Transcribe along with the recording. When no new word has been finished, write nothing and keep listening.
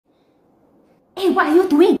Hey, what are you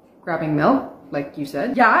doing? Grabbing milk, like you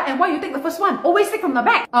said. Yeah, and why you take the first one? Always take from the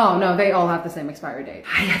back. Oh no, they all have the same expiry date.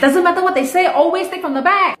 Doesn't matter what they say, always take from the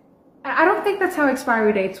back. I don't think that's how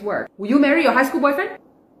expiry dates work. Will you marry your high school boyfriend?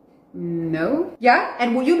 No? Yeah,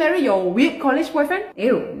 and will you marry your weird college boyfriend?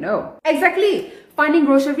 Ew, no. Exactly. Finding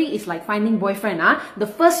grocery is like finding boyfriend, huh? The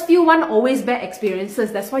first few one always bad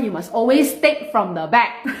experiences. That's why you must always take from the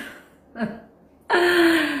back.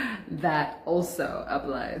 That also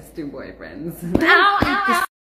applies to boyfriends. Ow, ow, ow.